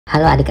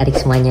Halo adik-adik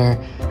semuanya,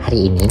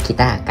 hari ini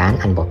kita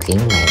akan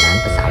unboxing mainan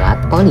pesawat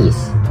polis.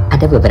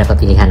 Ada beberapa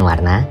pilihan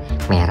warna,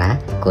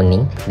 merah,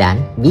 kuning, dan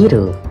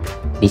biru.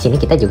 Di sini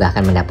kita juga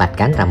akan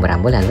mendapatkan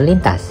rambu-rambu lalu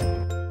lintas.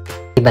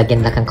 Di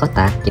bagian belakang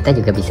kotak, kita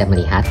juga bisa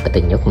melihat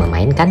petunjuk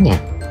memainkannya.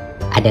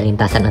 Ada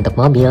lintasan untuk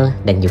mobil,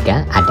 dan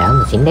juga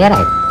ada mesin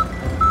derek.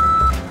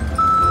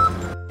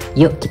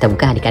 Yuk kita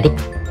buka adik-adik.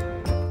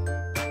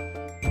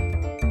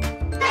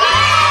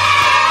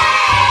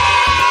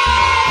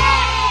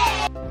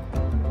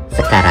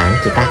 Sekarang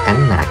kita akan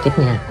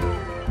merakitnya.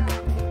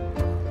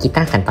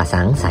 Kita akan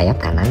pasang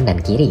sayap kanan dan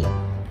kiri.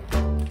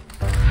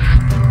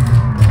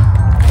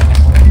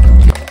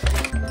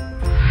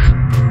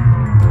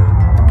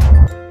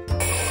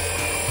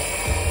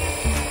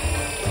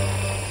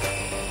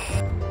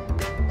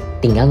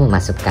 Tinggal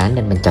memasukkan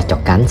dan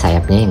mencocokkan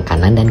sayapnya yang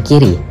kanan dan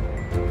kiri.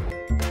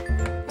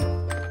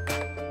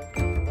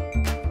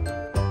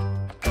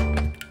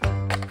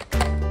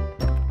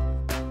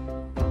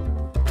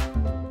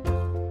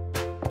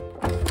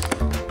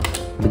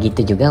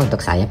 Begitu juga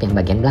untuk sayap yang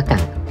bagian belakang,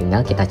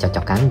 tinggal kita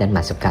cocokkan dan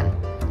masukkan.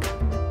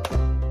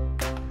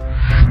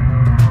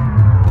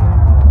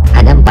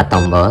 Ada 4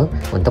 tombol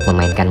untuk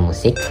memainkan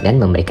musik dan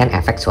memberikan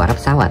efek suara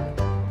pesawat.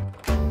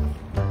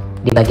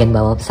 Di bagian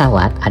bawah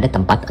pesawat ada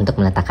tempat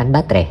untuk meletakkan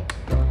baterai.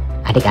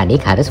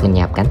 Adik-adik harus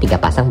menyiapkan 3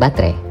 pasang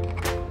baterai.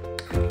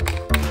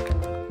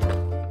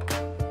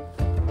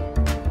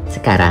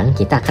 Sekarang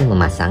kita akan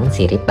memasang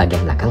sirip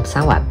bagian belakang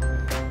pesawat.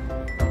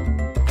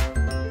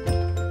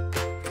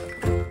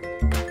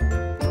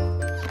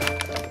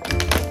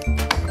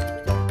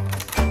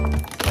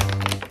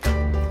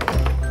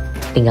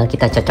 Tinggal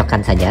kita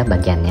cocokkan saja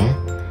bagiannya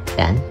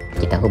dan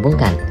kita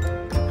hubungkan.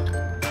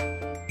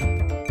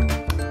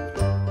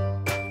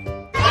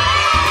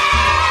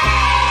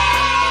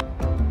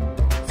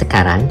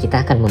 Sekarang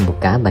kita akan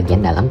membuka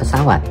bagian dalam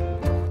pesawat.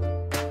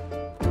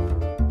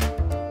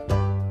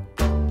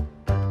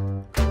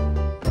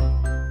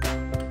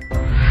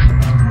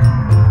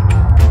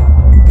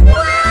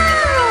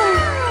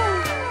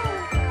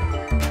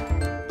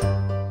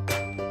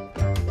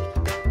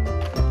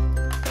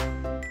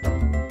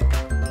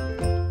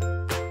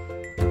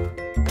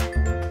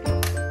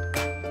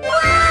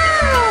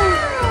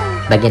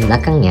 Bagian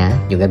belakangnya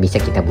juga bisa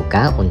kita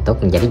buka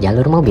untuk menjadi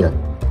jalur mobil.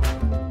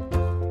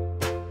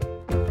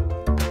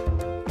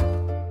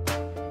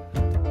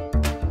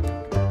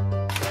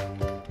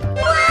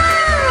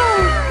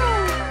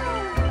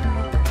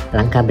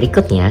 Langkah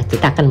berikutnya,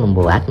 kita akan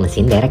membuat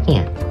mesin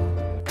dereknya.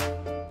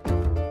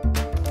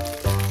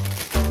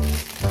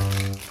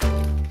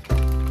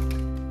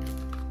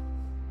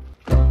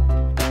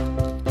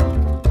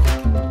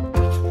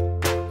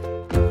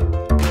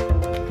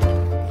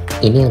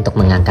 Ini untuk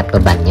mengangkat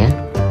bebannya.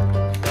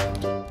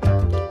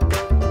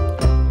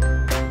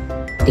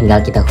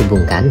 Tinggal kita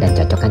hubungkan dan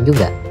cocokkan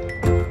juga.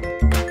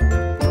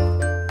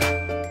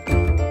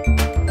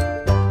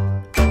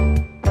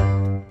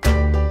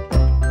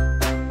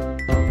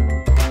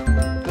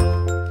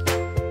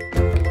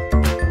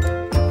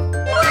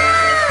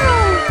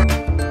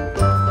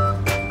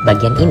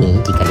 Bagian ini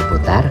jika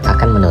diputar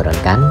akan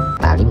menurunkan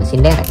tali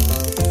mesin derek.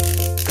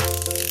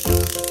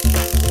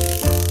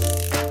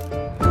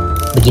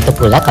 Begitu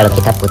pula kalau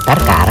kita putar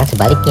ke arah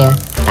sebaliknya,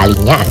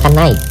 talinya akan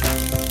naik.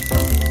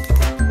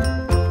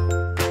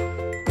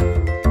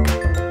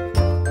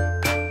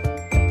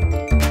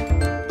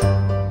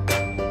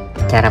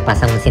 Cara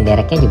pasang mesin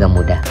dereknya juga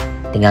mudah.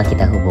 Tinggal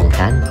kita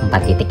hubungkan 4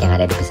 titik yang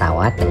ada di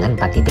pesawat dengan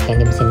 4 titik yang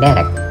di mesin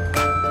derek.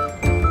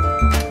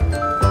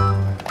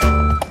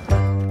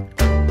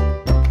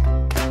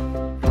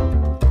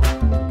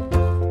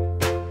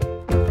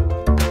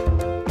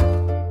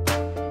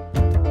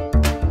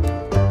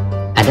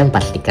 Ada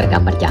 4 stiker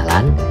gambar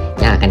jalan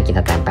yang akan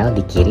kita tempel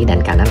di kiri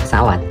dan kanan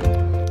pesawat.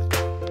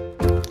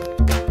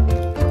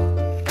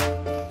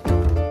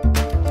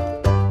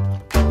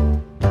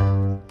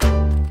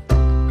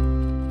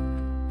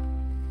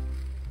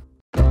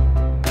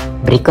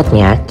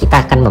 Berikutnya,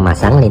 kita akan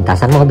memasang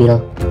lintasan mobil.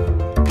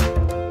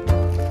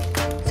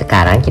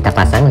 Sekarang kita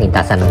pasang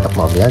lintasan untuk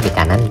mobil di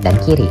kanan dan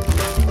kiri.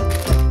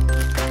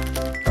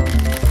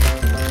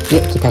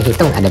 Yuk kita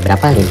hitung ada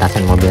berapa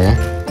lintasan mobilnya.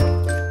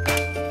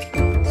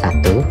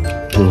 1,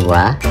 2,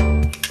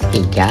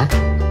 3,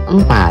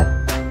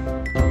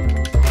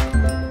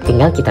 4.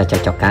 Tinggal kita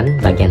cocokkan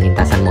bagian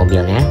lintasan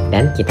mobilnya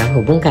dan kita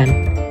hubungkan.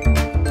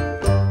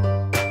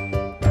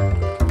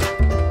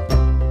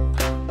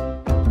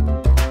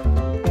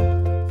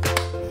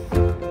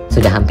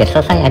 Sudah hampir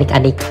selesai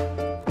adik-adik.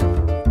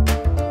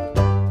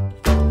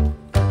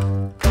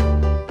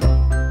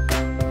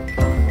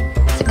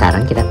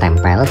 Sekarang kita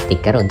tempel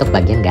stiker untuk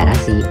bagian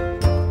garasi.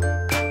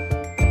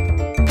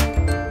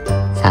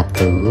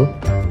 1,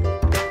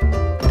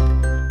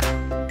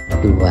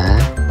 2,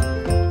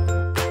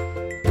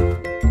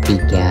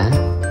 3,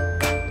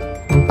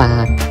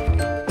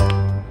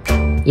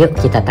 4. Yuk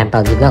kita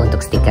tempel juga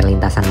untuk stiker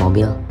lintasan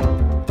mobil.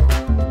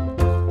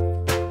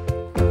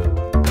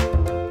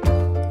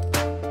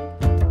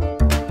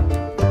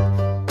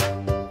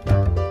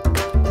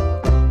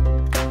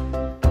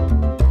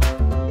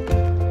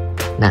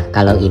 Nah,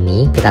 kalau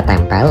ini kita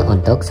tempel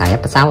untuk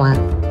sayap pesawat.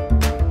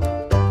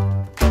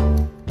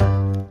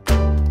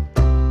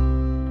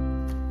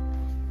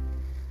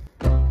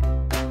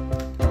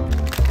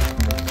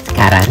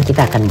 Sekarang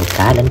kita akan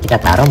buka dan kita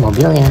taruh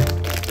mobilnya.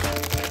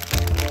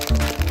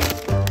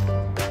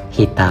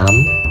 Hitam,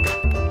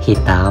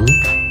 hitam,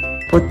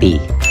 putih,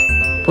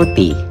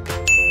 putih.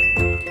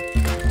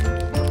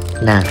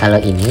 Nah, kalau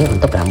ini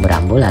untuk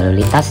rambu-rambu lalu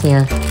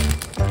lintasnya.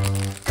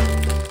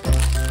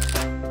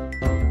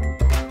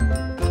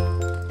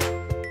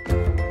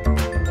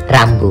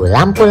 Rambu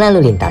lampu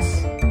lalu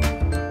lintas.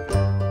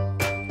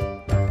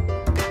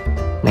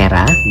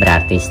 Merah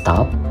berarti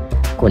stop,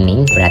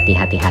 kuning berarti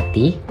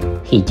hati-hati,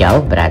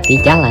 hijau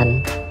berarti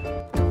jalan.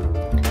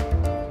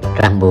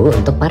 Rambu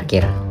untuk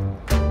parkir.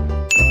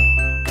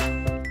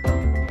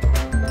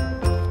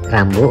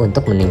 Rambu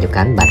untuk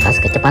menunjukkan batas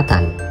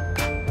kecepatan.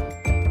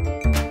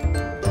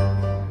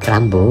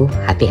 Rambu,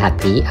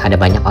 hati-hati, ada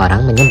banyak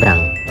orang menyeberang.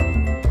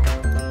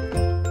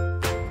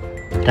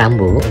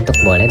 Rambu untuk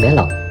boleh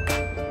belok.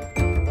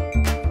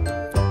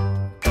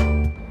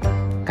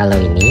 Kalau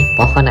ini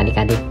pohon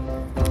adik-adik.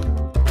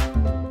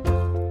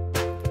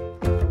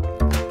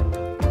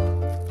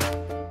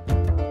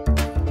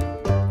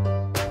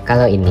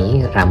 Kalau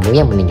ini rambu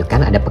yang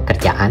menunjukkan ada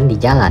pekerjaan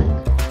di jalan.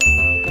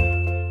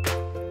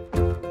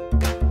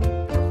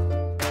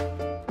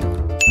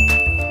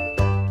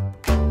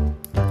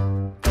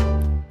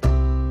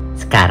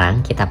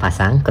 Sekarang kita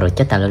pasang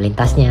kerucut lalu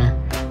lintasnya.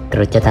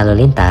 Kerucut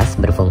lalu lintas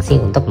berfungsi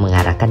untuk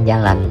mengarahkan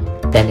jalan.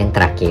 Dan yang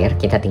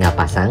terakhir, kita tinggal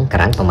pasang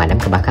keran pemadam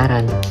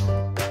kebakaran.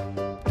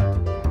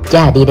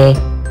 Jadi deh,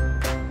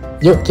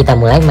 yuk kita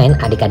mulai main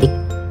adik-adik.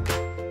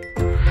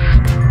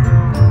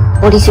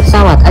 Polisi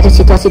pesawat, ada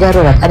situasi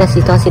darurat, ada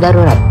situasi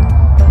darurat.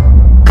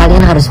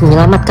 Kalian harus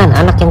menyelamatkan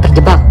anak yang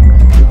terjebak.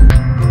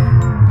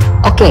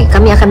 Oke,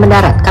 kami akan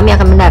mendarat, kami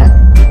akan mendarat.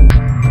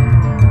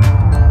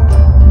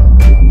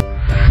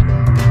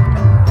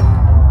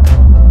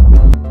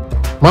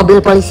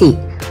 Mobil polisi,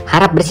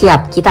 harap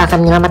bersiap, kita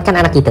akan menyelamatkan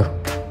anak itu.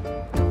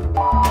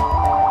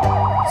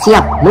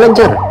 Siap,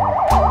 meluncur.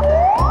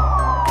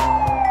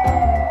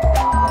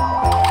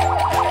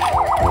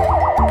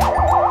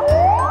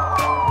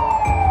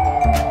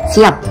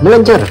 Siap,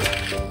 meluncur.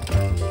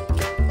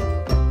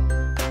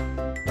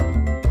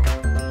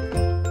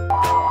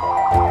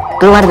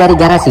 Keluar dari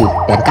garasi,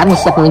 dan kami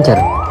siap meluncur.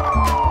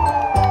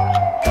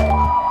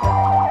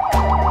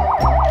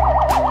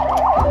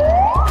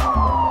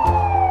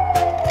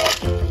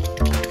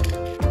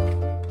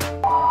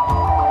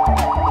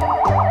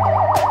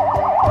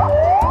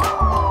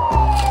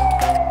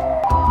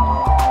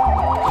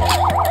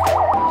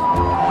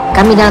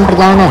 Kami dalam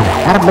perjalanan,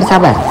 harap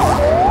bersabar.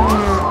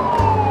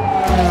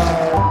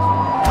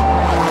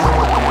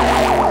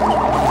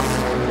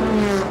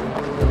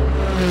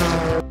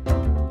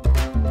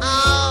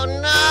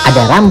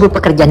 Ada rambu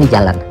pekerjaan di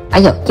jalan.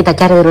 Ayo kita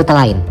cari rute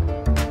lain.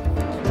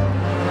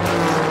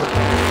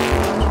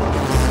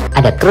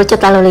 Ada kerucut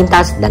lalu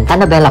lintas dan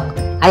tanda belok.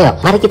 Ayo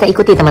mari kita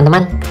ikuti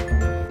teman-teman.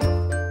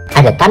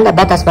 Ada tanda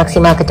batas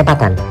maksimal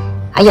kecepatan.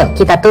 Ayo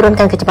kita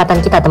turunkan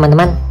kecepatan kita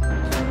teman-teman.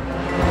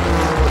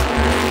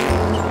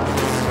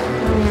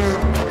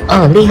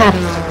 Oh lihat,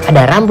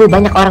 ada rambu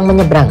banyak orang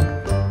menyeberang.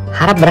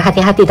 Harap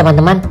berhati-hati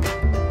teman-teman.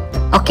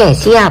 Oke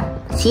siap,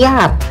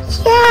 siap,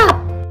 siap.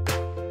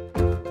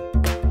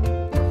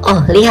 Oh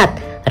lihat,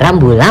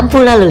 rambu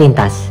lampu lalu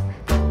lintas.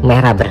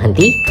 Merah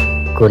berhenti,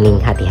 kuning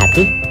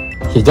hati-hati,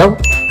 hijau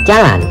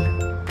jalan.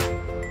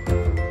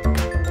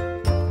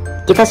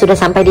 Kita sudah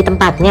sampai di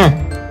tempatnya.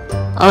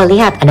 Oh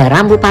lihat, ada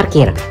rambu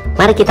parkir.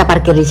 Mari kita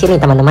parkir di sini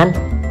teman-teman.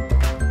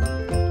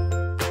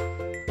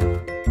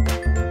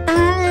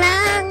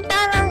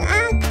 Tolong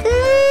aku.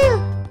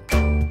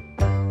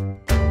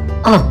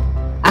 Oh,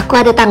 aku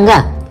ada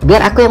tangga.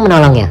 Biar aku yang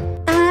menolongnya.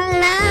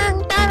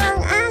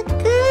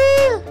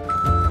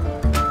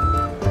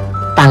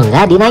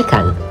 Tangga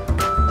dinaikkan.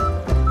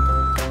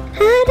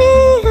 Hore,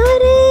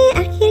 hore,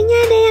 akhirnya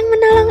ada yang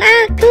menolong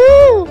aku.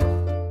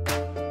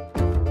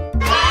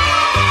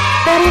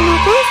 Terima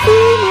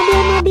kasih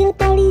mobil-mobil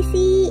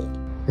polisi.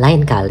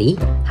 Lain kali,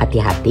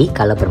 hati-hati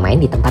kalau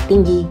bermain di tempat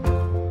tinggi.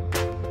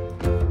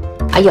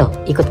 Ayo,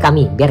 ikut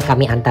kami, biar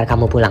kami antar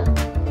kamu pulang.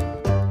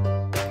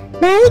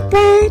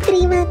 Baiklah,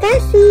 terima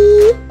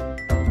kasih.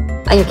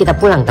 Ayo kita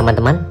pulang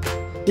teman-teman.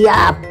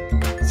 Siap,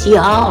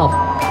 siap,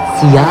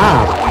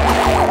 siap.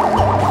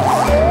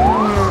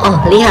 Oh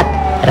lihat,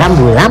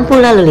 rambu lampu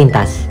lalu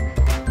lintas.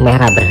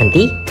 Merah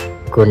berhenti,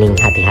 kuning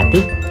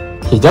hati-hati,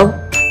 hijau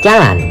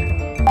jalan.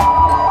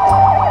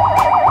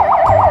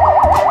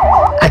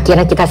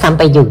 Akhirnya kita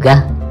sampai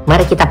juga.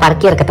 Mari kita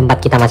parkir ke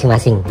tempat kita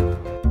masing-masing.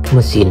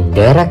 Mesin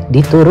derek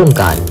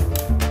diturunkan.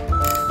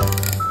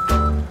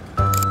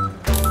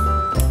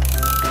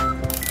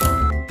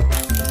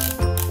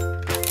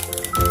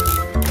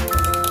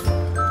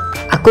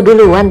 Aku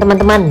duluan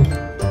teman-teman.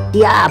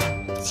 Siap,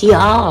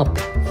 siap.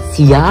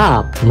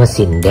 Siap,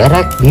 mesin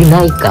derek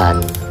dinaikkan.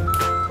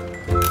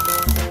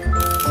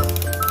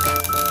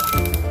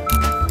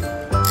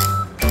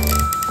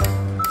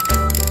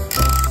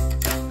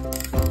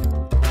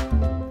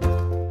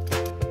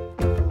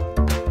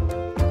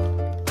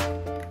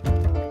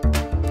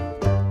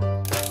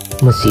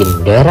 Mesin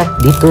derek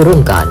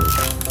diturunkan.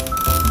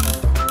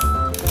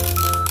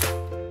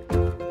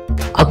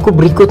 Aku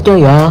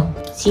berikutnya ya.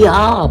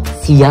 Siap.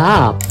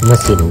 Siap.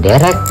 Mesin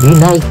derek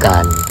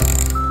dinaikkan.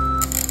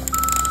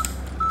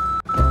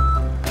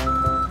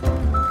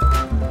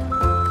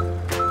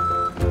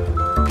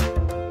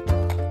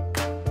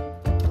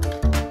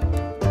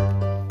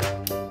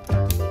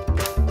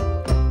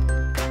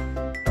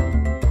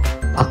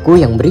 Aku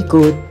yang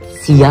berikut.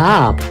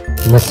 Siap.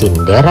 Mesin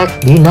derek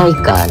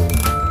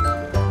dinaikkan.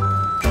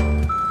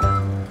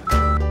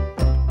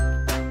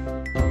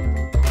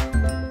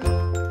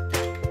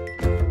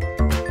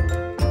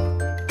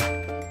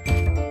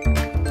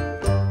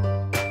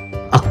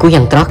 Aku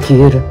yang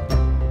terakhir.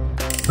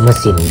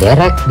 Mesin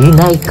derek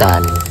dinaikkan.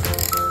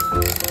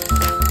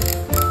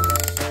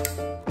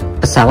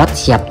 Pesawat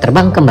siap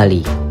terbang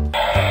kembali.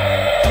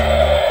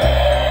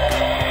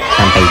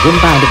 Sampai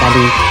jumpa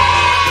adik-adik.